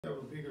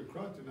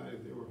crowd tonight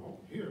if they were home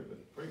here,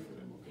 but pray for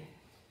them, okay?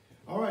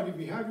 All right, if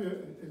you have your,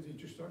 did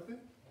you start that?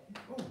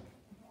 Oh,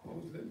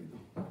 always let me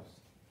know.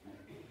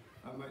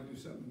 I might do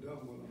something dumb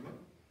while I'm up.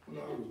 Well,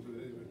 I always do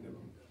it anyway, never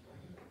mind.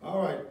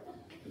 All right,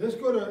 let's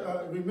go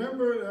to,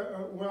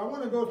 remember, where I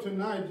want to go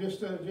tonight,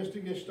 just to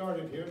get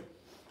started here.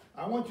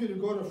 I want you to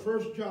go to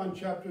 1 John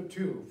chapter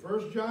 2.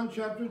 1 John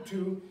chapter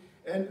 2,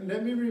 and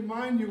let me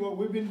remind you what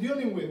we've been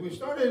dealing with. We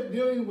started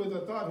dealing with the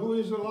thought, who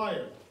is a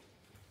liar?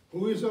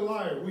 Who is a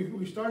liar?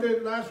 We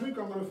started last week,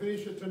 I'm going to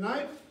finish it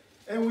tonight.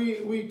 And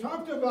we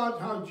talked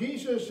about how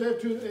Jesus said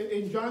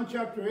in John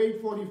chapter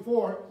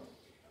 8:44,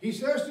 he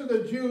says to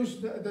the Jews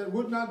that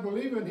would not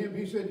believe in him,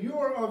 he said, you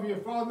are of your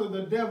father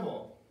the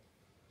devil.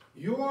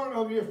 You are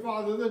of your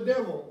father the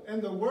devil,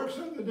 and the works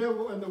of the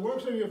devil and the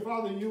works of your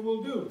father you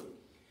will do.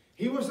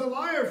 He was a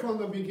liar from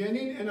the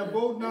beginning and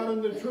abode not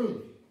in the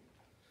truth.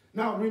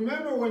 Now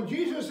remember, when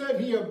Jesus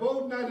said he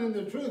abode not in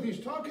the truth,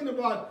 he's talking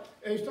about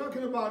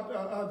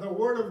the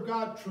Word of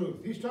God truth.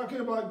 He's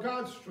talking about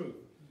God's truth.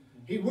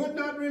 He would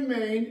not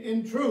remain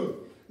in truth.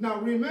 Now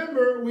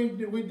remember,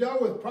 we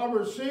dealt with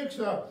Proverbs 6,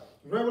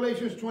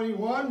 Revelations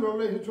 21,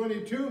 Revelation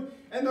 22,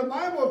 and the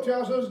Bible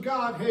tells us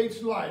God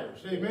hates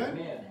liars. Amen?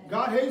 Amen.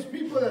 God hates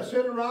people that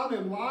sit around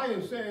and lie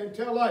and say and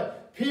tell lies.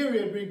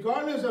 Period.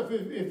 Regardless of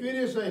if it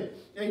is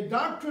a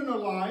doctrinal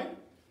lie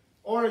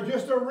or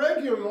just a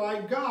regular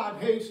lie,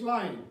 God hates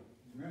lying.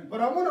 Amen.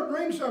 But I want to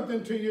bring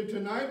something to you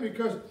tonight,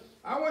 because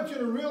I want you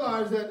to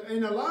realize that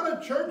in a lot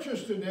of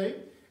churches today,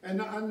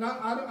 and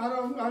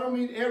I don't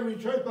mean every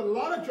church, but a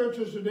lot of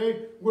churches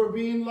today, we're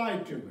being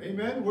lied to.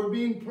 Amen? We're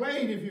being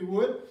played, if you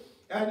would.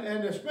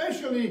 And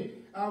especially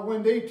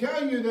when they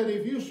tell you that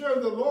if you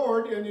serve the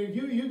Lord and if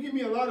you give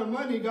me a lot of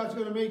money, God's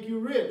going to make you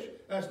rich.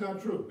 That's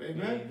not true.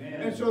 Amen?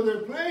 Amen? And so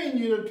they're playing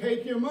you to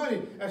take your money.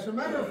 As a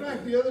matter of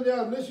fact, the other day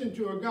I listened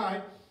to a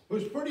guy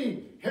who's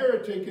pretty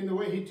heretic in the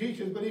way he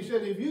teaches, but he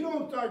said, if you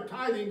don't start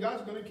tithing,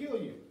 God's going to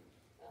kill you.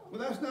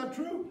 Well, that's not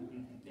true.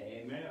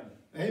 Amen.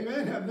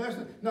 Amen.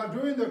 Now,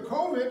 during the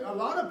COVID, a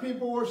lot of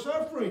people were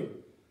suffering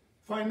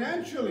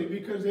financially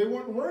because they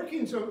weren't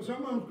working. So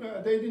some of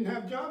them, they didn't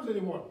have jobs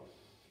anymore.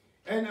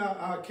 And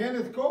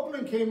Kenneth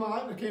Copeland came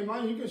out.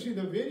 You can see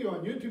the video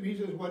on YouTube. He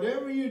says,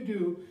 whatever you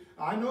do,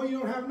 I know you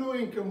don't have no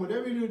income.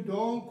 Whatever you do,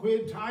 don't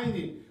quit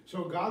tithing.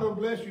 So God will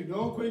bless you.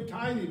 Don't quit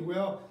tithing.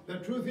 Well, the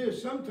truth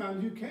is,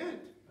 sometimes you can't.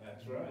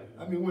 That's right.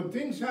 I mean, when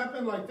things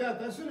happen like that,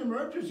 that's an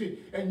emergency.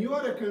 And you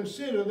ought to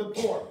consider the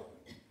poor.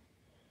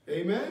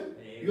 Amen?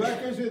 You ought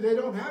to consider they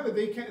don't have it.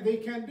 They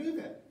can't do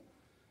that.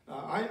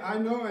 I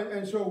know,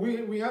 and so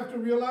we have to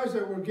realize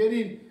that we're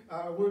getting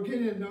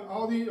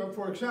all the.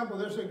 For example,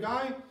 there's a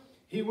guy.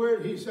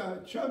 He's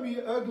a chubby,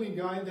 ugly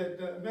guy.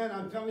 That man,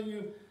 I'm telling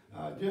you,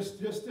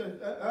 just an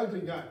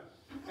ugly guy.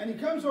 And he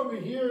comes over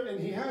here and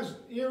he has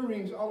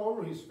earrings all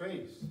over his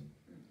face.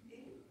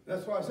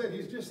 That's why I said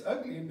he's just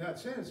ugly in that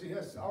sense. He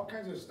has all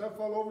kinds of stuff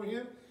all over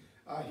him.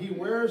 He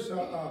wears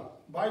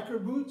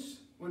biker boots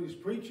when he's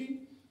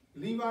preaching.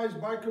 Levi's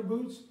biker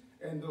boots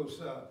and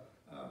those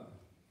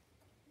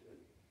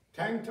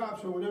tank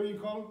tops or whatever you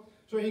call them.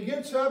 So he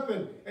gets up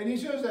and he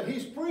says that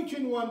he's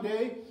preaching one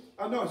day,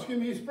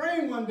 he's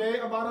praying one day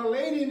about a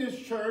lady in his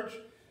church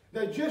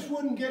that just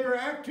wouldn't get her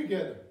act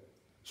together.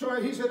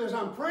 So he said, as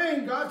I'm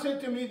praying, God said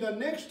to me, the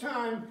next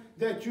time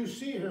that you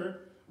see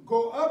her,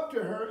 go up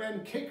to her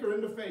and kick her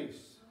in the face.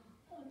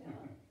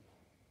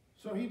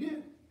 So he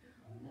did.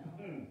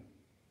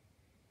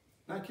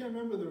 I can't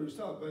remember the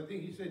result, but I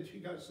think he said she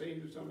got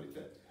saved or something like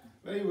that.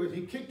 But anyways,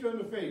 he kicked her in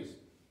the face.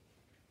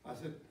 I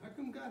said, how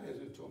come God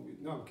hasn't told me?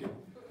 No, I'm kidding.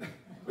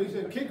 But he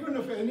said, kick her in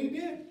the face, and he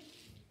did.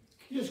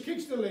 He just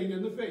kicks the lady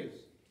in the face.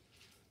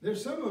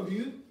 There's some of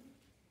you,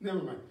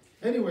 never mind.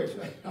 Anyways,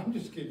 I'm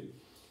just kidding.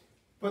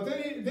 But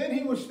then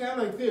he would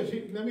stand like this.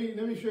 Let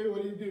me show you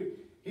what he'd do.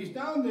 He's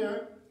down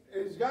there,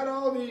 and he's got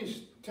all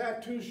these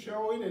tattoos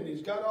showing, and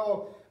he's got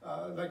all...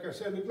 like I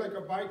said, looked like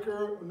a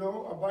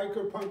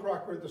biker punk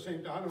rocker at the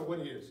same time. I don't know what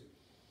he is.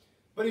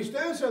 But he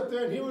stands up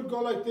there and he would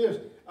go like this.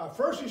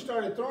 First he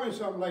started throwing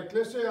something like,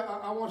 let's say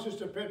I want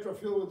Sister Petra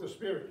filled with the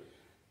Spirit.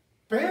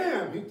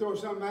 Bam! He'd throw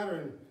something at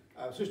her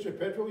and Sister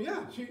Petra,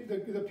 yeah,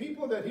 the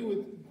people that he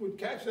would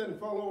catch that and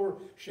fall over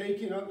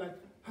shaking up like,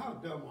 how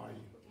dumb are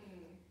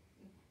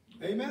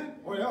you? Amen?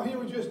 Or he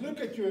would just look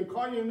at you and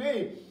call your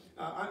name.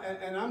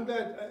 And I'm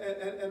glad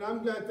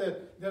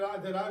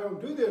that I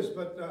don't do this,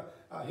 but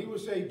he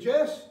would say,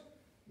 Jess,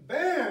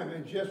 bam,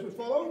 and Jess would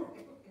fall over.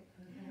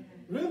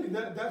 Really,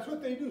 that's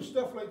what they do,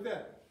 stuff like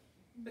that.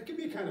 It can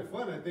be kind of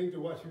fun, I think, to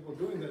watch people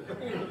doing that.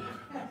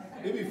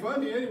 It'd be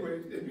funny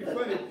anyway. It'd be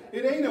funny.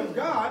 It ain't of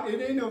God.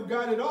 It ain't of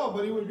God at all,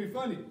 but it would be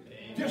funny.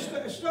 Just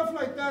stuff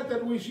like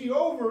that we see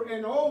over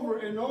and over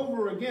and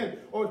over again.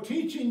 Or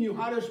teaching you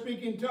how to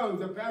speak in tongues.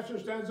 The pastor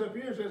stands up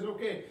here and says,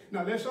 okay,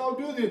 now let's all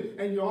do this.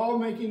 And you're all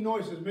making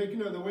noises, making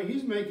them the way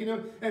he's making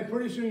them. And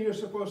pretty soon you're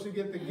supposed to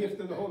get the gift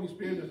of the Holy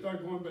Spirit and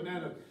start going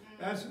bananas.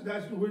 That's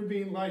we're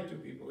being lied to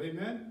people.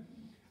 Amen?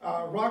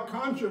 Rock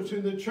concerts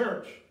in the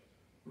church.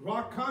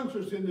 Rock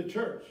concerts in the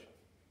church.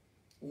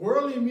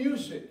 Worldly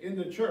music in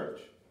the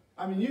church.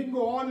 I mean, you can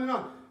go on and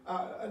on.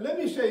 let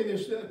me say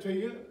this to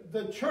you.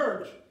 The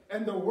church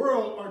and the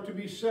world are to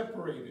be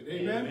separated.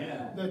 Amen?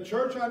 Amen. The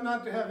church ought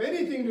not to have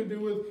anything to do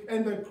with,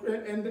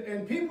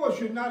 and people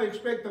should not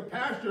expect the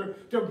pastor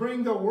to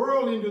bring the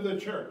world into the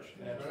church.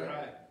 That's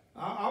right.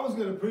 I was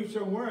going to preach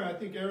somewhere. I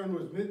think Aaron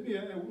was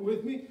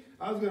with me.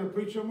 I was going to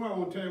preach somewhere. I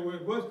won't tell you where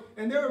it was.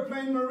 And they were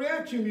playing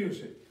mariachi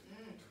music.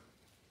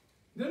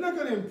 They're not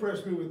going to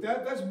impress me with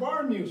that. That's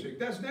bar music.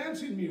 That's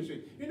dancing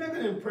music. You're not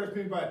going to impress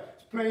me by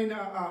playing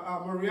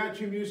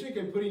mariachi music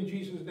and putting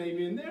Jesus' name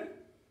in there.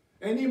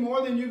 Any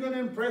more than you're going to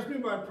impress me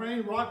by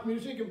playing rock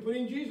music and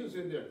putting Jesus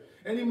in there.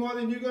 Any more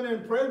than you're going to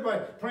impress by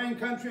playing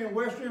country and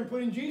western and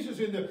putting Jesus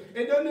in there.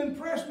 It doesn't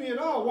impress me at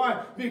all.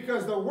 Why?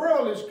 Because the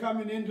world is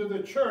coming into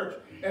the church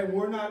and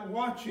we're not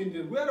watching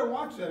it. We ought to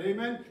watch that,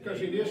 amen?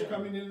 Because it is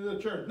coming into the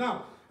church.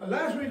 Now,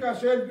 last week I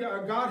said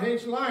God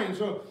hates lying.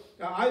 So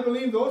I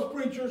believe those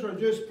preachers are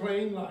just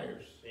plain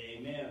liars.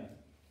 Amen.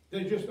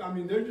 They're just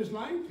lying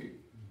to you.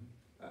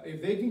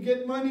 If they can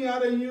get money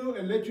out of you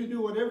and let you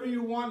do whatever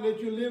you want,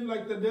 let you live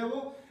like the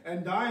devil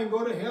and die and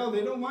go to hell,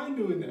 they don't mind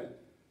doing that.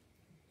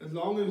 As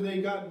long as they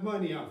got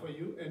money off of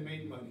you and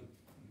made money.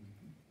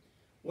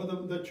 Well,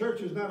 the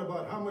church is not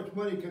about how much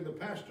money can the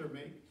pastor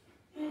make.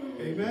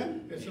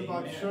 Amen? It's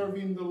about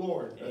serving the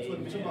Lord. That's what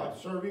it's about,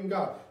 serving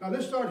God. Now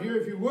let's start here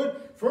if you would.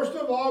 First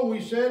of all,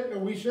 we said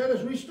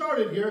as we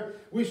started here,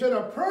 we said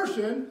a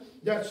person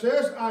that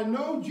says, I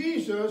know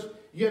Jesus,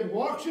 yet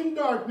walks in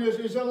darkness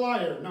is a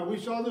liar. Now we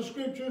saw the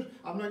scriptures.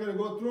 I'm not going to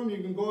go through them.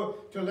 You can go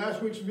to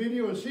last week's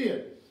video and see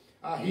it.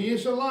 He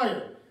is a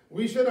liar.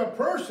 We said a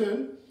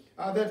person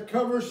that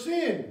covers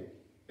sin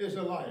is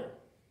a liar.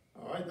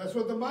 All right, that's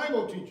what the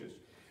Bible teaches.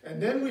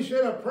 And then we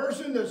said a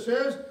person that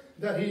says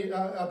that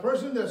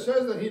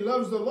he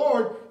loves the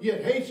Lord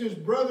yet hates his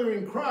brother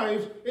in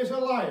Christ is a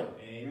liar.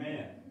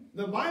 Amen.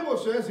 The Bible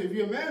says if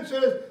your man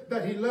says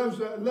that he loves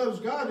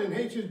God and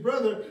hates his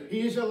brother,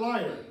 he is a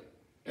liar.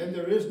 And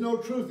there is no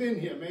truth in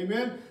him.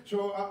 Amen.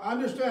 So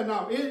understand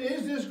now,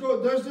 does this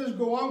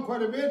go on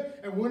quite a bit?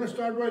 And we're going to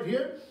start right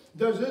here.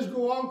 Does this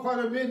go on quite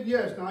a bit?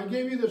 Yes. Now I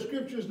gave you the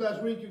scriptures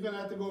last week. You're going to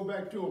have to go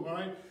back to them. All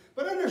right.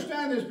 But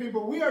understand this,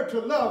 people. We are to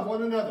love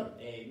one another.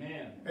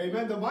 Amen.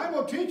 Amen. The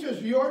Bible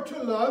teaches you are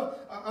to love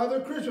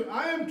other Christians.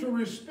 I am to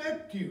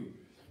respect you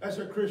as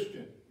a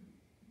Christian.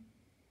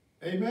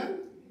 Amen.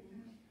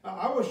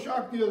 I was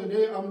shocked the other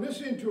day. I'm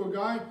listening to a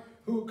guy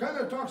who kind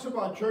of talks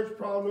about church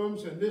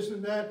problems and this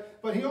and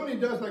that, but he only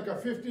does like a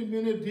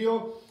 15-minute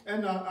deal.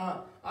 And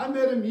I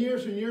met him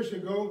years and years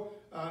ago.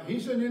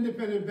 He's an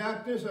independent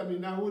Baptist. I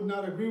mean, I would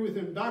not agree with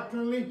him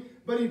doctrinally,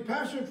 but he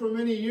pastored for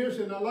many years,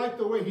 and I like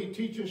the way he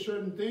teaches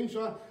certain things.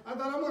 So I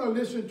thought I'm going to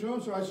listen to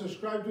him, so I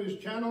subscribed to his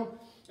channel,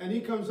 and he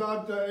comes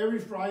out every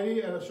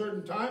Friday at a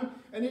certain time,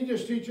 and he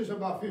just teaches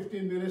about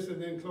 15 minutes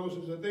and then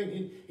closes the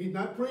thing. He's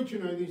not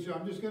preaching or anything, so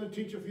I'm just going to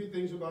teach a few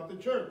things about the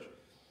church.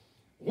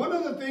 One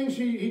of the things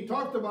he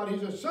talked about, he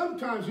said,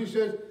 sometimes he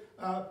says,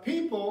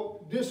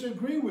 people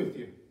disagree with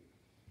you.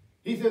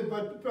 He said,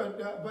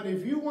 but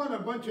if you want a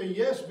bunch of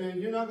yes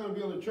men, you're not going to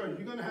be able to church.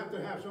 You're going to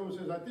have someone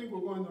says, I think we're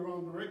going the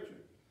wrong direction.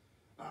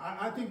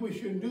 I think we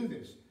shouldn't do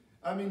this.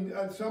 I mean,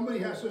 somebody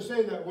has to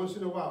say that once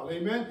in a while.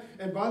 Amen?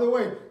 And by the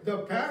way, the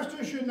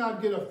pastor should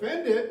not get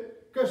offended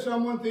because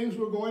someone thinks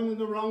we're going in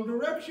the wrong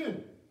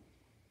direction.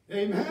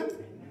 Amen?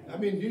 I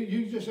mean,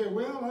 you just say,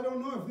 well, I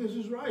don't know if this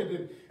is right.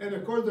 And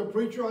of course, the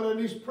preacher ought to at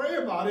least pray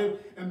about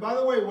it. And by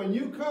the way, when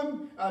you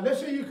come,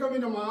 let's say you come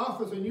into my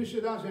office and you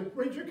sit down and say,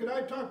 preacher, could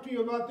I talk to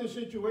you about this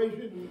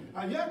situation?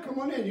 Yeah, come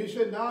on in. You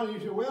sit down and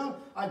you say, well,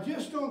 I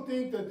just don't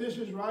think that this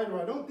is right,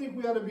 or I don't think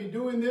we ought to be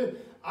doing this.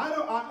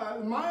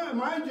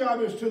 My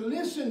job is to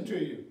listen to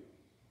you.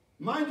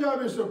 My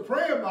job is to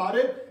pray about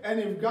it, and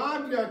if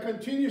God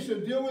continues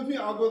to deal with me,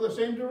 I'll go the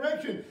same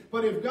direction.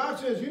 But if God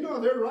says, you know,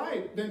 they're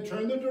right, then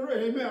turn the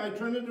direction. Amen. I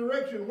turn the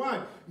direction.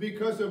 Why?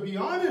 Because to be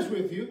honest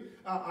with you,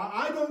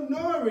 I don't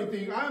know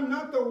everything. I'm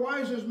not the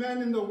wisest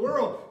man in the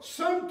world.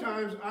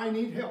 Sometimes I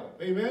need help.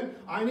 Amen.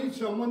 I need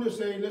someone to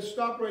say, let's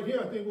stop right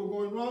here. I think we're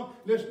going wrong.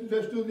 Let's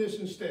do this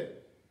instead.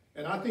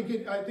 And I think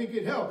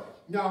it helps.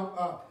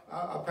 Now,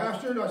 a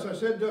pastor, as I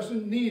said,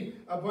 doesn't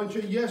need a bunch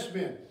of yes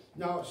men.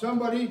 Now,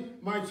 somebody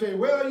might say,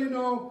 well, you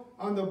know,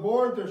 on the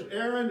board there's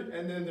Aaron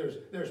and then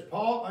there's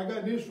Paul. I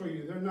got news for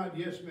you. They're not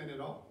yes men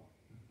at all.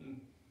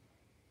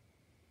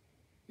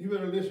 You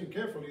better listen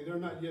carefully. They're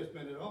not yes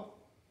men at all.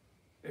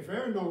 If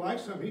Aaron don't like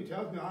something, he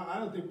tells me, I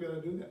don't think we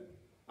ought to do that.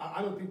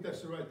 I don't think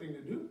that's the right thing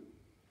to do.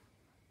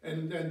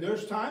 And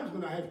there's times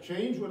when I have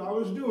changed what I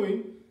was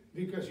doing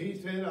because he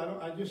said,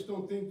 I just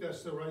don't think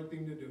that's the right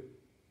thing to do.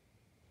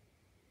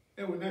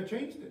 And when I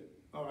changed it.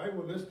 All right,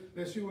 well,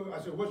 let's see what, I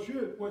said, what's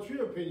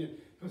your opinion?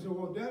 I said,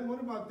 well, Dad,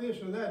 what about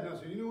this or that? And I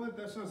said, you know what,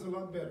 that sounds a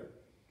lot better.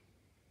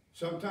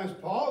 Sometimes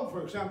Paul,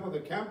 for example, the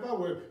camp out,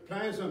 we're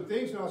planning some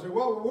things, and I'll say,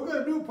 well, we're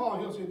going to do Paul.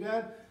 And he'll say,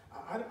 Dad,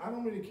 I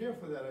don't really care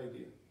for that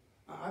idea.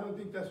 I don't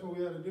think that's what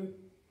we ought to do.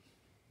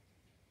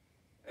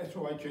 And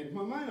so I changed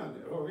my mind on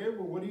it. Okay,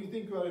 well, what do you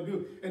think we ought to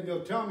do? And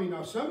they'll tell me.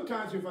 Now,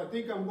 sometimes if I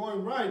think I'm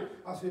going right,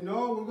 I'll say,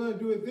 no, we're going to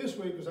do it this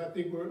way because I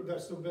think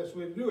that's the best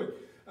way to do it.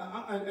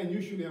 And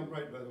usually I'm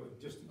right, by the way,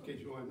 just in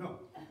case you want to know.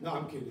 No,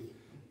 I'm kidding.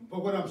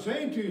 But what I'm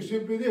saying to you is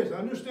simply this.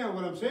 Understand,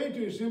 what I'm saying to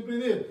you is simply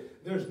this.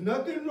 There's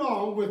nothing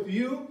wrong with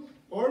you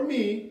or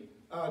me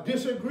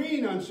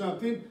disagreeing on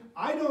something.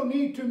 I don't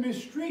need to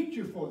mistreat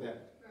you for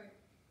that.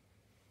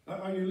 Right.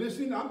 Are you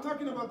listening? I'm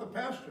talking about the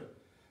pastor.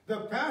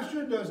 The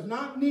pastor does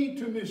not need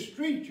to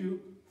mistreat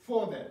you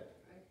for that.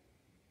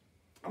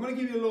 I'm going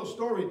to give you a little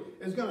story.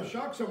 It's going to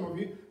shock some of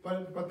you,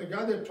 but the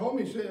guy that told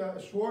me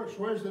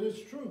swears that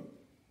it's true.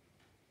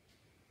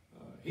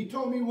 He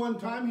told me one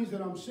time, he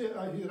said,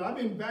 I've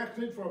been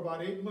backslid for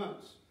about 8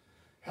 months.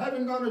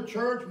 Haven't gone to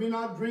church, been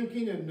out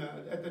drinking and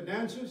at the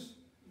dances.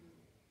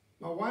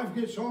 My wife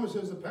gets home and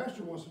says, the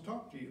pastor wants to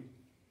talk to you.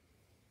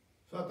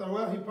 So I thought,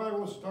 well, he probably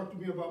wants to talk to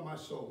me about my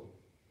soul.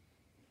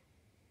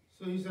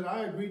 So he said,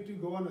 I agreed to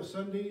go on a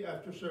Sunday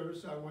after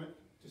service. I went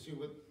to see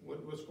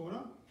what's going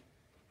on.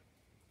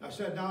 I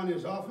sat down in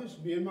his office,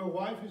 me and my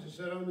wife, he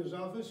sat down in his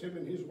office, him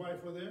and his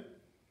wife were there.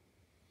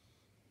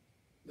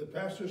 The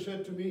pastor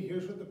said to me,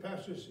 here's what the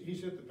pastor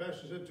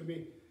said to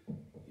me,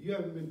 you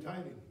haven't been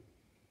tithing.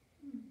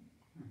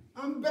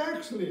 I'm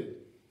backslid.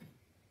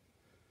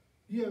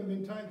 You haven't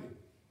been tithing.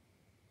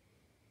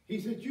 He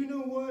said, you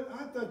know what?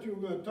 I thought you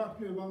were going to talk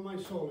to me about my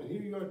soul, and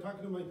here you are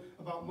talking to me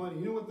about money.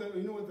 You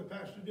know what the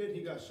pastor did?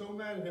 He got so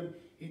mad at him,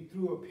 he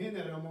threw a pin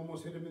at him,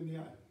 almost hit him in the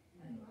eye.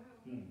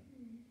 Wow.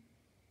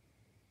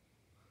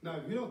 Now,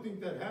 if you don't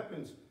think that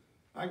happens,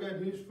 I got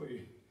news for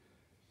you.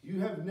 You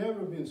have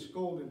never been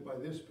scolded by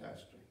this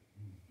pastor.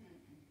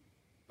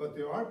 But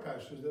there are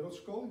pastors that will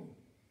scold you.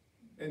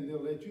 And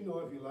they'll let you know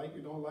if you like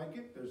it, don't like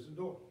it, there's the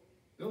door.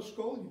 They'll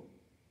scold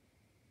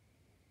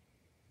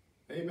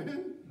you.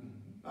 Amen?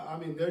 I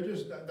mean,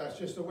 that's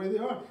just the way they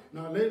are.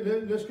 Now,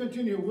 let's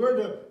continue. We're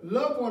to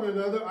love one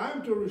another.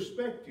 I'm to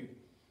respect you.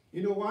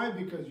 You know why?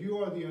 Because you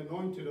are the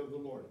anointed of the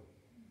Lord.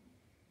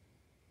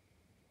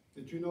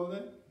 Did you know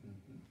that?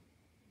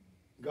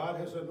 God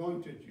has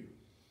anointed you.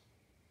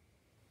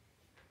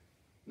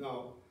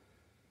 Now,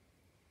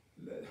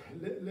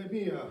 let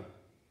me,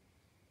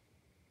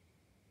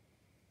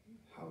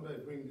 how do I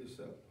bring this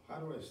up? How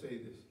do I say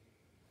this?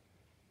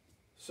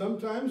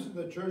 Sometimes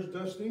the church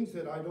does things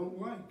that I don't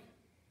like,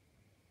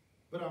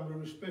 but I'm going to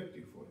respect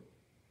you for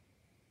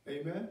it.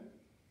 Amen?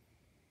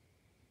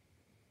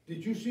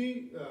 Did you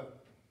see,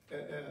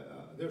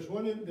 there's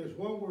one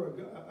where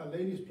a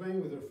lady's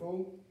playing with her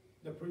phone,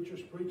 the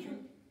preacher's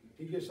preaching.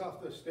 He gets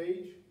off the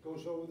stage,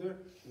 goes over there,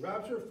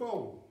 grabs her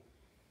phone,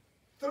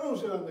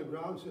 throws it on the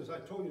ground, says, I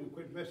told you to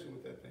quit messing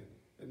with that thing,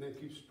 and then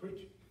keeps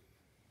preaching.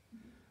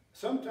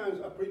 Sometimes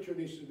a preacher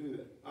needs to do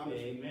that,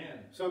 honestly. Amen.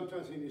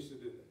 Sometimes he needs to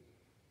do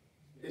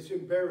that. It's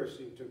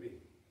embarrassing to me.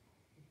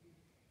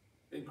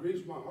 It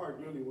grieves my heart,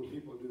 really, when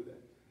people do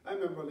that. I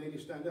remember a lady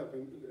stand up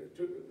and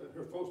took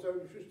her phone,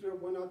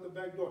 went out the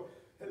back door.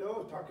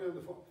 Hello, talking on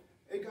the phone.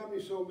 It got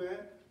me so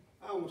mad,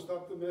 I almost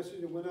stopped the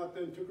message and went out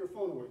there and took her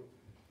phone away.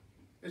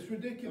 It's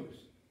ridiculous.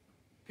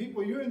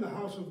 People, you're in the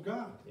house of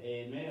God.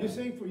 Amen. This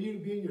ain't for you to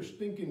be in your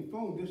stinking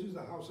phone. This is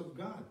the house of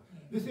God.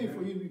 This ain't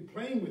for you to be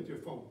playing with your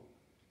phone.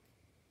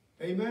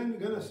 Amen.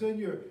 You're going to send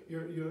your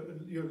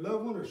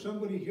loved one or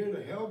somebody here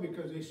to hell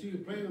because they see you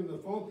playing on the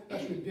phone?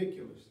 That's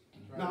ridiculous.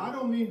 Right. Now, I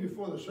don't mean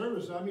before the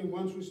service. I mean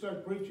once we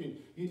start preaching,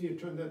 you need to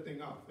turn that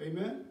thing off.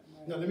 Amen?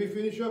 Right. Now, let me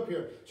finish up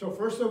here. So,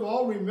 first of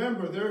all,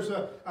 remember,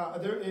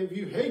 if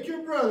you hate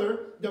your brother,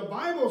 the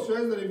Bible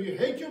says that if you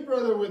hate your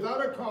brother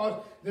without a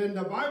cause, then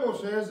the Bible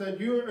says that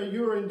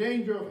you're in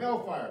danger of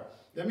hellfire.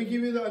 Let me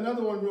give you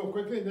another one real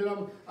quickly, and then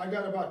I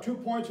got about 2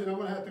 points, and I'm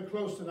going to have to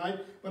close tonight.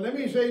 But let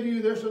me say to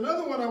you, there's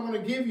another one I want to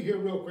give you here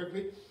real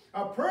quickly.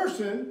 A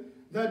person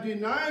that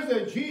denies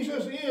that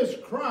Jesus is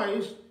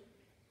Christ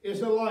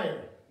is a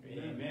liar.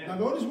 Amen. Now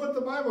notice what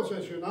the Bible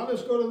says here. Now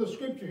let's go to the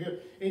scripture here.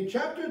 In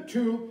chapter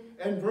 2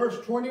 and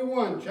verse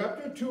 21.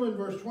 Chapter 2 and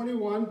verse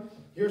 21,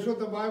 here's what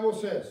the Bible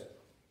says.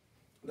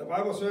 The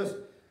Bible says,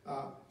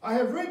 I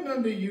have written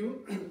unto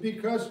you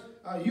because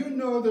you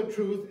know the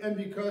truth and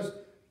because...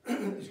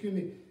 excuse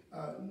me,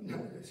 I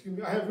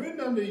have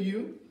written unto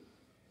you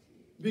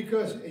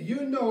because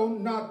you know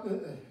not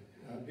the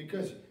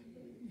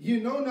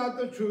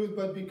truth,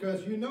 but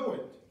because you know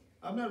it.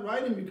 I'm not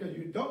writing because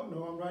you don't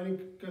know. I'm writing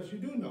because you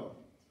do know.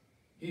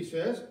 He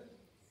says,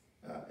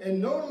 and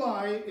no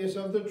lie is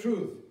of the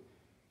truth.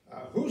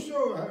 Who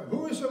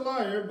is a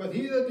liar but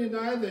he that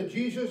denieth that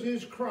Jesus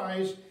is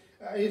Christ?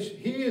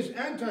 He is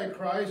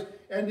Antichrist,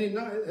 and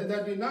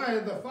that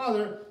denieth the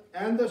Father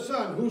and the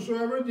Son.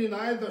 Whosoever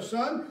denieth the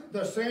Son,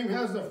 the same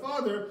has the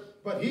Father.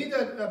 But he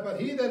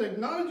that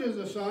acknowledges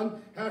the Son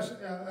has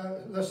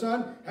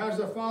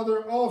the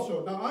Father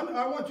also. Now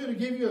I want you to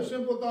give you a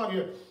simple thought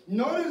here.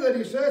 Notice that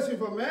he says,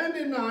 if a man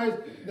denies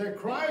that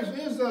Christ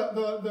is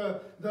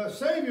the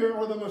Savior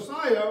or the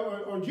Messiah,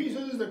 or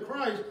Jesus is the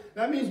Christ,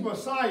 that means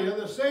Messiah,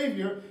 the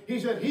Savior. He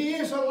said he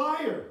is a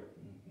liar.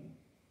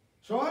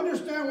 So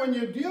understand when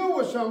you deal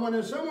with someone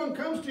and someone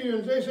comes to you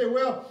and they say,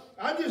 well,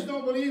 I just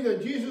don't believe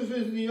that Jesus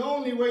is the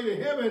only way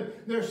to heaven.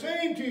 They're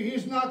saying to you,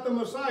 he's not the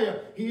Messiah.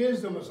 He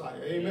is the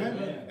Messiah. Amen?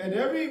 Amen. And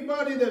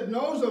everybody that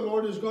knows the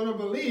Lord is going to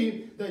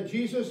believe that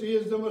Jesus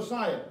is the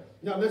Messiah.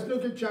 Now let's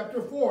look at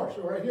chapter 4.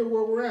 So right here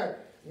where we're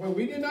at. When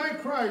we deny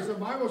Christ, the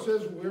Bible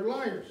says we're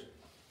liars.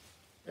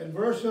 And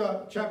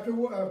chapter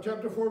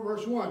 4,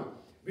 verse 1.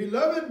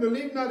 Beloved,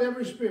 believe not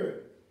every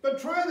spirit, but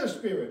try the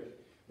spirit.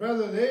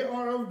 Rather, they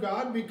are of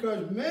God,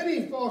 because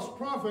many false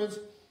prophets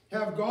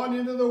have gone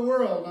into the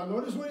world. Now,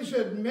 notice what he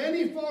said.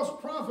 Many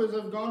false prophets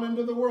have gone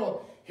into the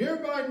world.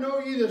 Hereby know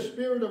ye the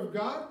Spirit of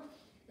God.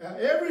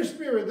 Every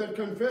spirit that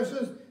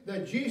confesses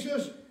that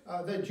Jesus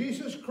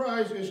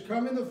Christ is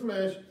come in the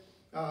flesh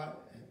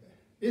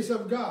is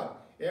of God.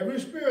 Every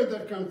spirit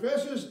that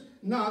confesses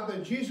not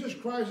that Jesus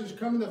Christ is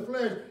come in the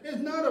flesh is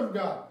not of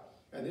God,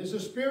 and is the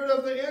spirit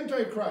of the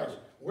Antichrist.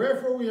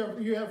 Wherefore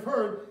you have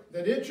heard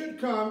that it should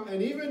come,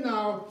 and even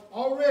now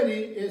already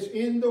is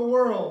in the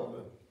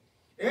world.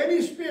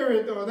 Any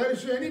spirit, or that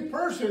is any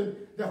person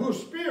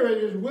whose spirit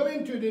is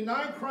willing to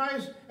deny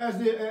Christ as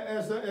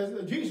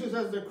Jesus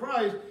as the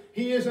Christ,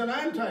 he is an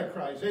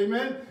antichrist.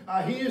 Amen.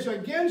 He is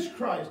against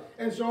Christ,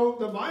 and so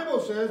the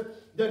Bible says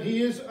that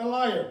he is a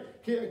liar.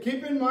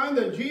 Keep in mind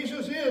that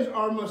Jesus is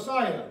our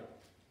Messiah.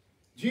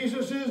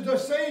 Jesus is the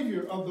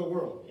Savior of the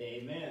world.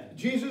 Amen.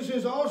 Jesus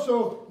is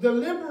also the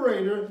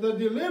liberator, the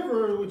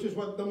deliverer, which is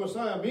what the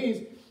Messiah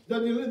means.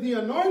 The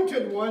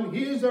anointed one,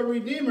 he is a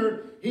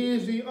redeemer. He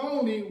is the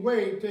only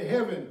way to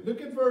heaven.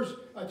 Look at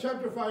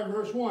chapter 5,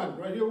 verse 1.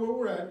 Right here where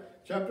we're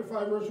at. Chapter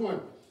 5, verse 1.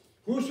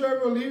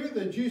 Whosoever believeth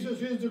that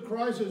Jesus is the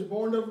Christ is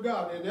born of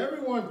God. And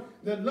everyone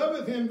that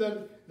loveth him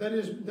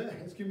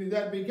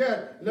that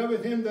begat,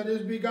 loveth him that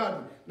is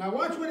begotten. Now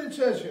watch what it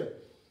says here.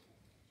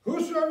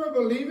 Whosoever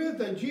believeth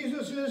that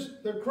Jesus is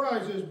the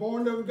Christ is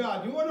born of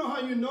God. You want to know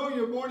how you know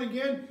you're born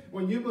again?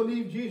 When you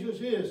believe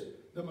Jesus is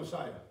the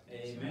Messiah.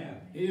 Amen.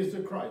 He is the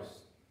Christ.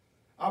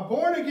 A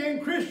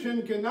born-again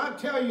Christian cannot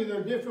tell you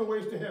there are different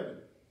ways to heaven.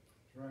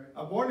 Right.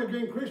 A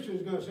born-again Christian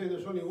is going to say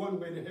there's only one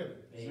way to heaven.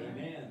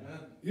 Amen.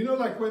 You know,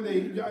 like when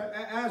they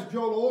asked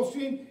Joel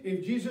Osteen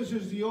if Jesus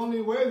is the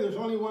only way, there's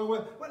only one way.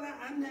 Well,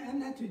 I'm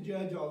not to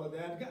judge all of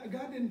that.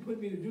 God didn't put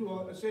me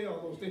to say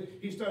all those things.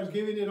 He starts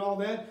giving it all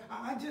that.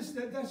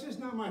 That's just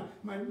not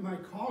my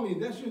calling.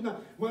 That's just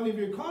not. Well, if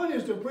your calling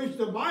is to preach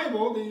the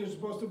Bible, then you're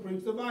supposed to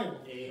preach the Bible.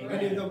 Amen.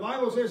 And if the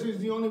Bible says he's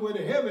the only way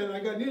to heaven,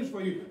 I got news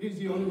for you. He's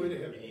the only way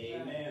to heaven.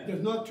 Amen.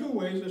 There's not two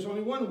ways. There's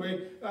only one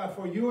way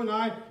for you and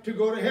I to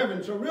go to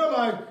heaven. So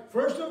realize,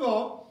 first of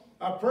all,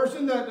 a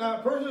person that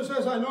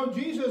says, I know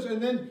Jesus,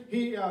 and then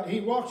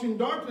he walks in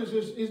darkness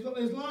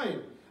is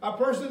lying. A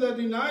person that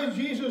denies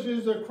Jesus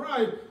is the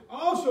Christ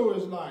also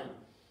is lying.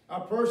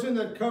 A person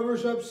that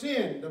covers up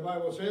sin, the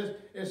Bible says,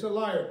 is a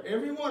liar.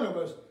 Every one of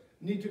us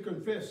need to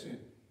confess sin.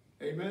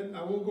 Amen.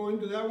 I won't go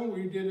into that one.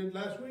 We did it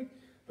last week.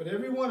 But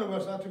every one of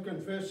us ought to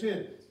confess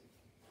sin.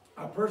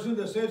 A person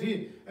that says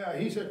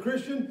he's a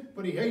Christian,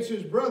 but he hates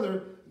his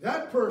brother,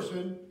 that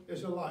person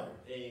is a liar.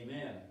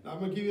 Amen. Now I'm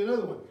going to give you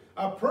another one.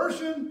 A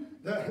person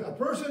that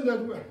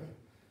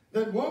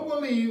won't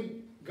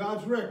believe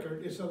God's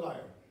record is a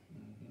liar.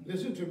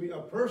 Listen to me.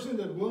 A person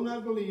that will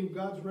not believe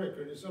God's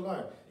record is a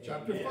liar.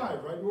 Chapter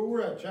 5, right where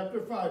we're at.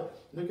 Chapter 5.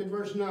 Look at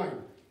verse 9.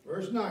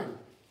 Verse 9.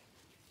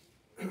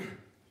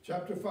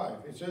 Chapter 5.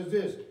 It says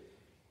this.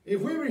 If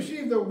we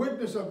receive the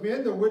witness of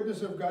men, the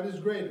witness of God is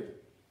greater.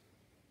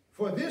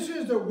 For this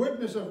is the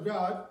witness of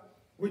God,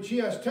 which he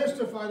has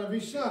testified of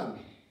his Son.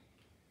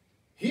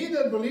 He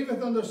that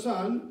believeth on the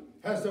Son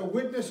has the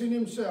witness in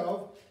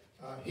himself.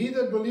 He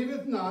that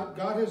believeth not,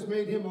 God has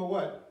made him a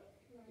what?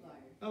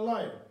 Liar. A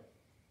liar.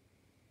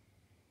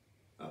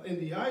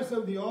 In the eyes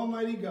of the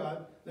Almighty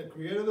God, the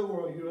creator of the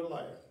world, you're a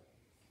liar.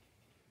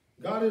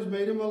 God has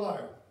made him a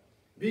liar.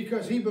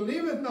 Because he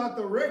believeth not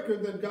the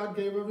record that God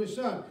gave of his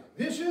Son.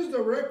 This is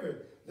the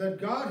record, that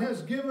God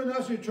has given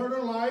us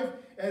eternal life,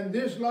 and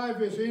this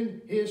life is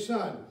in his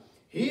Son.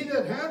 He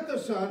that hath the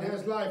Son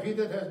has life. He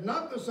that has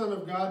not the Son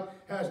of God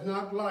has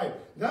not life.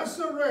 That's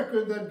the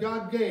record that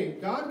God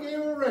gave. God gave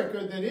a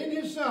record that in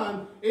his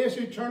Son is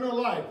eternal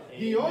life.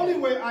 Amen. The only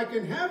way I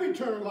can have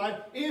eternal life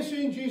is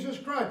in Jesus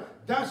Christ.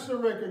 That's the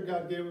record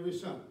God gave of his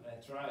Son.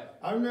 That's right.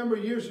 I remember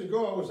years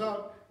ago I was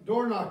out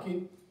door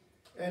knocking,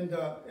 and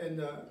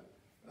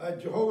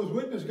Jehovah's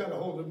Witness got a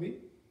hold of me.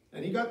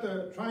 And he got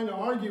trying to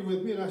argue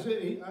with me. And I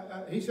said,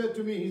 he said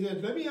to me,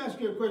 let me ask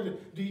you a question.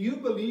 Do you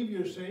believe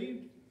you're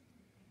saved?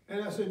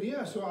 And I said,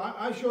 yeah. So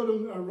I showed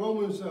him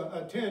Romans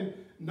 10,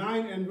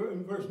 9 and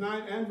verse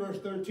 9 and verse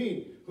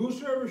 13.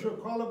 Whosoever shall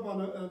call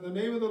upon the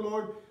name of the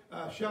Lord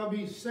shall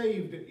be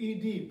saved.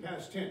 ED,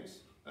 past tense.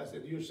 I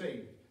said, you're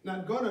saved.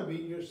 Not gonna be,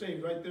 you're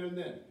saved right there and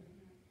then.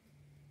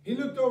 He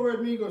looked over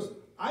at me and goes,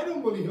 I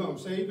don't believe I'm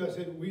saved. I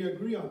said, we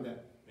agree on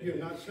that. You're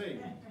not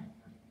saved.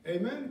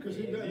 Amen? Because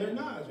they're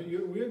not. I said,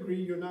 we agree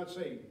you're not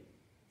saved.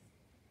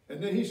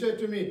 And then he said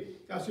to me,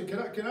 I said,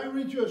 can I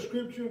read you a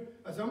scripture?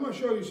 I said, I'm going to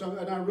show you something.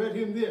 And I read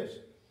him this.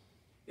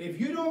 If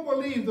you don't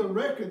believe the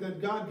record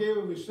that God gave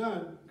of his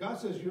son, God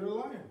says you're a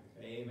liar.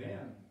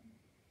 Amen.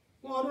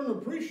 Well, I don't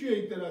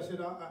appreciate that. I said,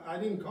 I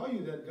didn't call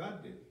you that,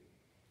 God did.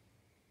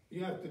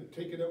 You have to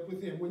take it up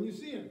with him when you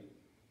see him.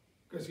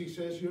 Because he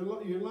says you're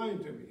lying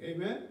to me.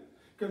 Amen?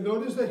 Because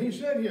notice that he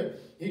said here,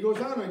 he goes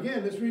on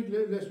again, let's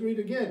read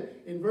again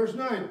in verse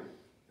 9.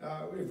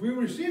 If we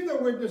receive the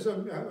witness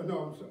of,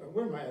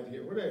 where am I at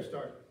here? Where did I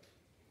start?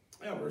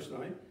 Yeah, verse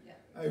 9.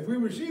 Yeah. If we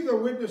receive the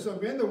witness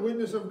of men, the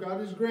witness of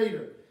God is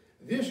greater.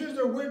 This is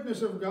the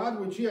witness of God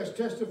which he has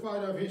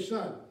testified of his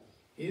Son.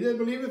 He that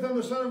believeth on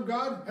the Son of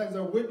God has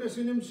a witness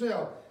in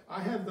himself.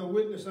 I have the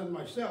witness on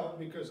myself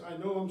because I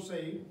know I'm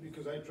saved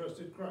because I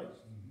trusted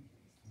Christ.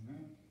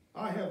 Mm-hmm.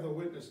 I have the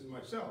witness in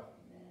myself.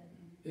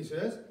 He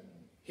says,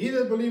 he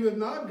that believeth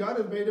not, God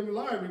hath made him a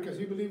liar because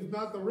he believeth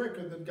not the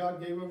record that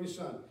God gave of his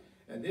Son.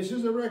 And this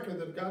is the record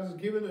that God has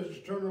given us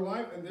eternal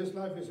life, and this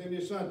life is in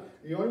his Son.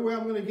 The only way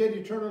I'm going to get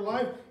eternal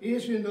life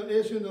is in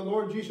the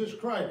Lord Jesus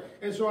Christ.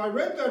 And so I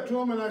read that to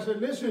him, and I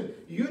said, listen,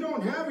 you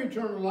don't have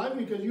eternal life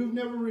because you've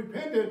never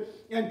repented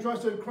and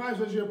trusted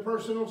Christ as your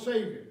personal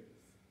Savior.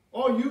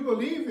 Oh, you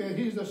believe that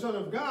he's the Son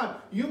of God.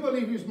 You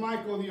believe he's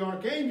Michael the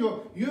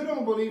Archangel. You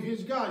don't believe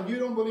he's God. You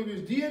don't believe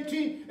his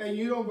deity, and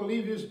you don't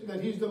believe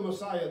that he's the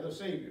Messiah, the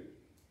Savior.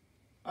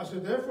 I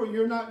said, therefore,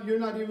 you're not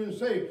even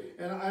saved.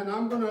 And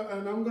I'm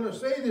gonna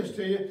say this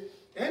to you.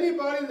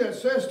 Anybody that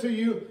says to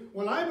you,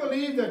 well, I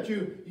believe that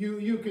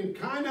you can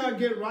kind of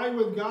get right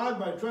with God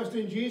by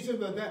trusting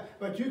Jesus,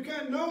 but you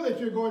can't know that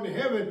you're going to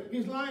heaven,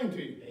 he's lying to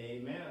you.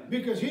 Amen.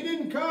 Because he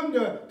didn't come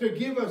to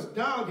give us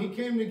doubt. He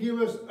came to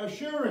give us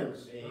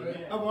assurance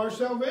of our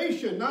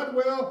salvation. Not,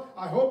 well,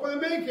 I hope I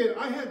make it.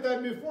 I had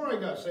that before I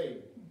got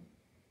saved.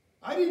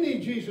 I didn't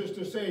need Jesus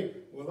to say,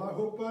 well, I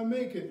hope I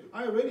make it.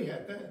 I already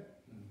had that.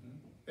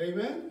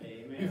 Amen?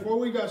 Amen? Before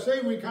we got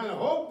saved, we kind of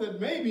hoped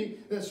that maybe,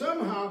 that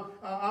somehow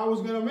I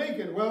was going to make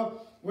it.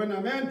 Well, when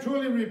a man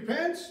truly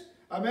repents,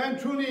 a man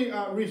truly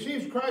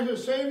receives Christ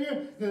as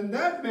Savior, then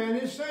that man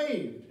is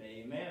saved.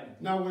 Amen.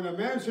 Now, when a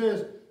man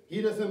says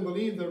he doesn't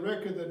believe the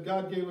record that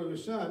God gave of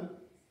his Son,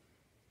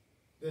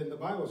 then the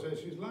Bible says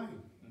he's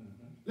lying.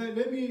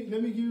 Let me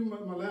give you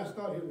my last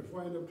thought here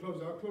before I end up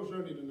closing. I'll close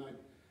early tonight.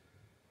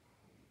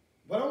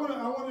 But I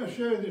want to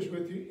share this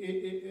with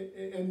you,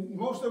 and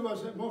most of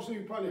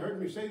you probably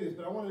heard me say this,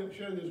 but I want to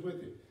share this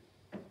with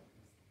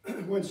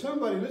you. When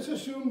somebody, let's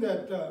assume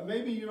that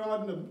maybe you're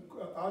out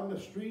in the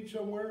street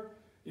somewhere,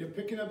 you're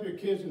picking up your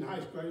kids in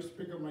high school. I used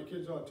to pick up my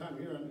kids all the time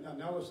here in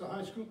Elisa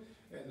High School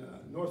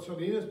and North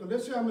Salinas. But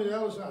let's say I'm in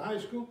Elisa High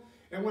School,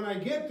 and when I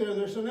get there,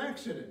 there's an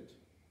accident.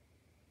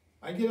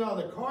 I get out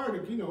of the car,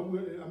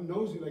 I'm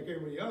nosy like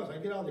everybody else. I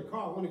get out of the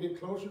car, I want to get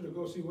closer to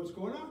go see what's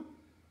going on.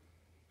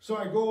 So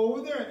I go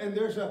over there, and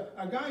there's a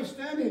guy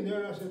standing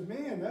there, and I said,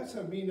 man, that's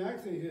a mean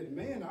accident. He said,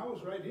 man, I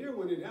was right here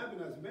when it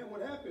happened. I said, man,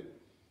 what happened?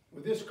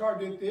 Well, this car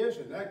did this,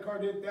 and that car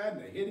did that,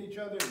 and they hit each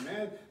other, and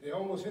man, they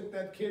almost hit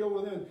that kid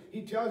over there. And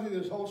he tells you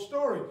this whole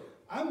story.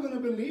 I'm going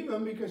to believe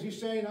him because he's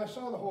saying, I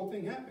saw the whole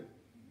thing happen.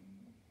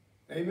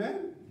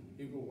 Amen?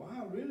 You go,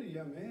 wow, really?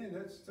 Yeah, man,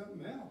 that's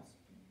something else.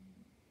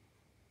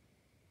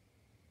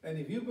 And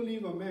if you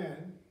believe a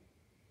man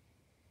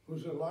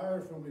who's a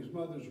liar from his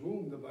mother's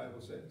womb, the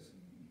Bible says,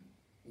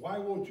 why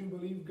won't you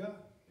believe God?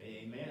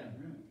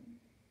 Amen.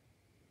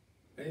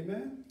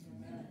 Amen?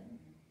 Amen.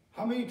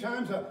 How many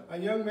times a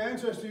young man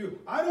says to you,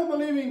 I don't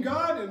believe in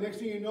God, and next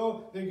thing you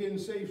know, they're getting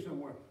saved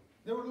somewhere.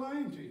 They were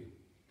lying to you.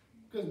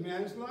 Because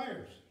man's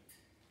liars.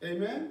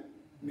 Amen?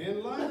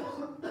 Men liars.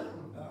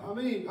 How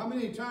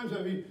many times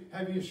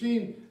have you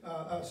seen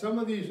some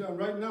of these,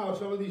 right now,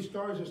 some of these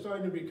stars are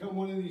starting to become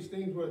one of these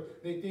things where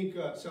they think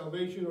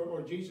salvation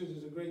or Jesus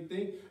is a great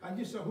thing. I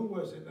just saw, who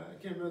was it?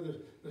 I can't remember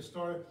the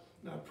star.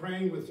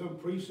 Praying with some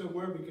priest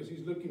somewhere because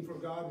he's looking for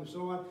God and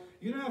so on.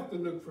 You don't have to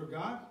look for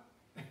God.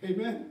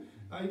 Amen.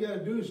 All you got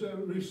to do is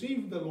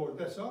receive the Lord.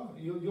 That's all.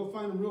 You'll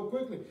find him real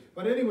quickly.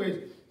 But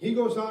anyways, he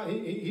goes on.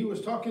 He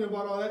was talking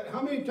about all that.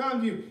 How many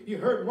times you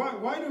heard,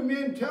 why do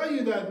men tell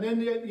you that?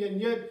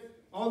 And yet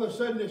all of a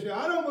sudden they say,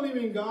 I don't believe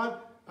in God.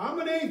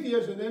 I'm an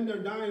atheist. And then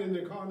they're dying and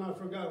they're calling out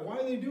for God. Why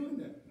are they doing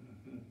that?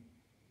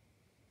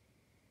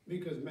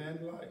 Because man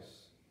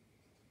lies.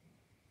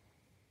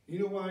 You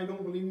know why I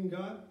don't believe in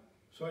God?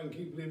 So I can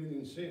keep living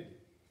in sin.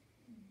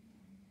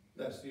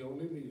 That's the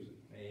only reason.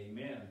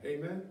 Amen.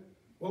 Amen.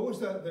 What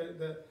was that?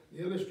 The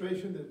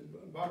illustration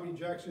that Bobby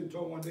Jackson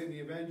told one day, the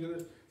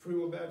evangelist, Free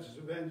Will Baptist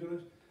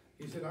evangelist.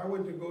 He said, I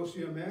went to go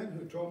see a man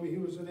who told me he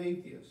was an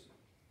atheist.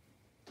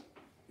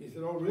 He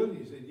said, oh, really?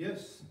 He said,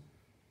 yes,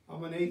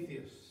 I'm an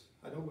atheist.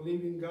 I don't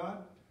believe in God.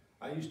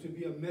 I used to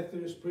be a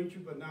Methodist preacher,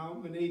 but now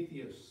I'm an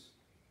atheist.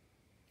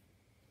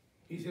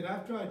 He said,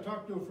 after I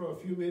talked to him for a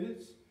few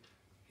minutes,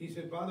 he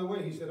said, by the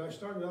way, he said, I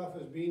started off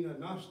as being a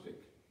Gnostic.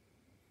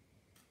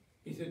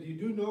 He said, you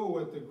do know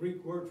what the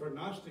Greek word for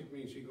Gnostic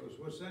means? He goes,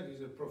 what's that? He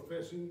said,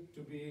 professing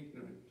to be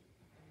ignorant.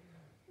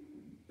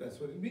 That's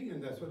what it means,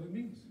 and that's what it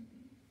means.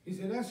 He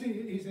said,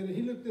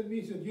 he looked at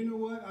me, he said, you know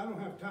what? I don't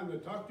have time to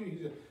talk to you.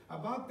 He said,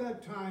 about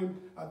that time,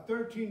 a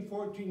 13,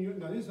 14 year,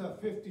 now this is a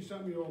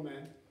 50-something-year-old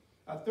man.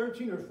 A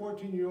 13 or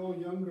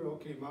 14-year-old young girl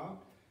came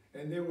out,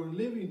 and they were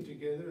living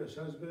together as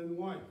husband and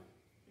wife.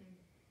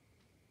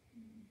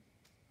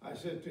 I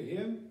said to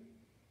him,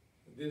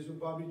 this is what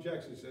Bobby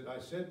Jackson said, I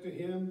said to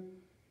him,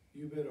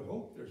 you better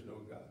hope there's no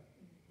God.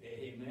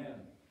 Amen.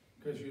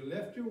 Because you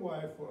left your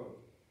wife for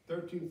a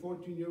 13,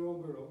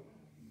 14-year-old girl,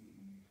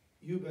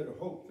 you better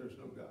hope there's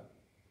no God.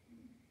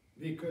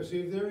 Because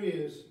if there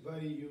is,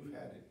 buddy, you've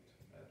had it.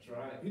 That's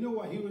right. You know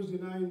why he was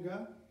denying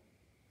God?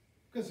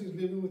 Because he's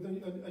living with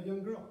a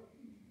young girl.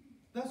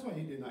 That's why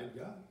he denied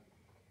God.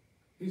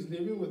 He's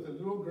living with a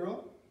little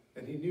girl,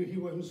 and he knew he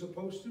wasn't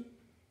supposed to.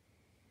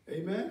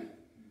 Amen?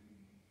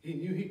 He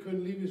knew he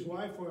couldn't leave his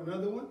wife for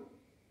another one,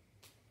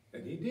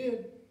 and he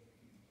did.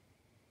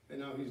 And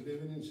now he's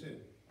living in sin.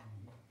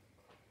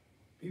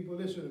 People,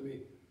 listen to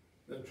me.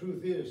 The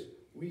truth is,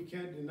 we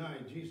can't deny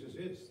Jesus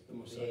is the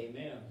Messiah.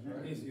 Amen.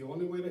 He's the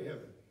only way to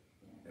heaven,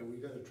 and we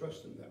got to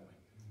trust him that way.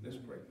 Let's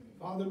pray.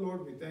 Father,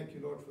 Lord, we thank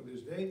you, Lord, for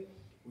this day.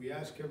 We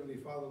ask, Heavenly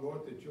Father,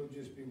 Lord, that you'll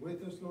just be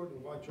with us, Lord,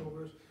 and watch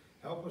over us.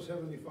 Help us,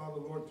 Heavenly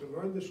Father, Lord, to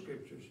learn the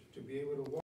scriptures, to be able to walk